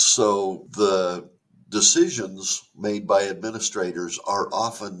So the decisions made by administrators are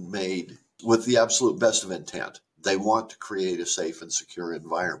often made with the absolute best of intent. They want to create a safe and secure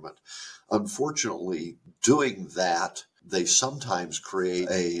environment. Unfortunately, doing that, they sometimes create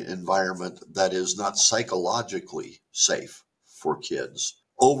an environment that is not psychologically safe for kids.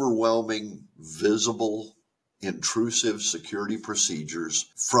 Overwhelming, visible, intrusive security procedures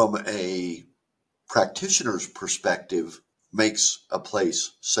from a practitioner's perspective makes a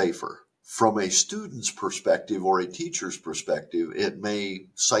place safer. From a student's perspective or a teacher's perspective, it may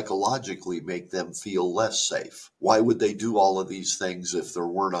psychologically make them feel less safe. Why would they do all of these things if there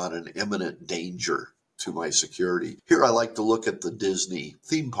were not an imminent danger to my security? Here I like to look at the Disney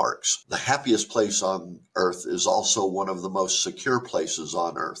theme parks. The happiest place on earth is also one of the most secure places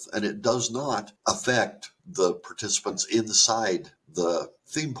on earth, and it does not affect the participants inside the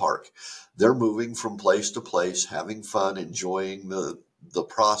theme park. They're moving from place to place, having fun, enjoying the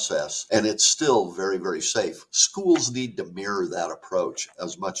process, and it's still very, very safe. Schools need to mirror that approach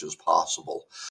as much as possible.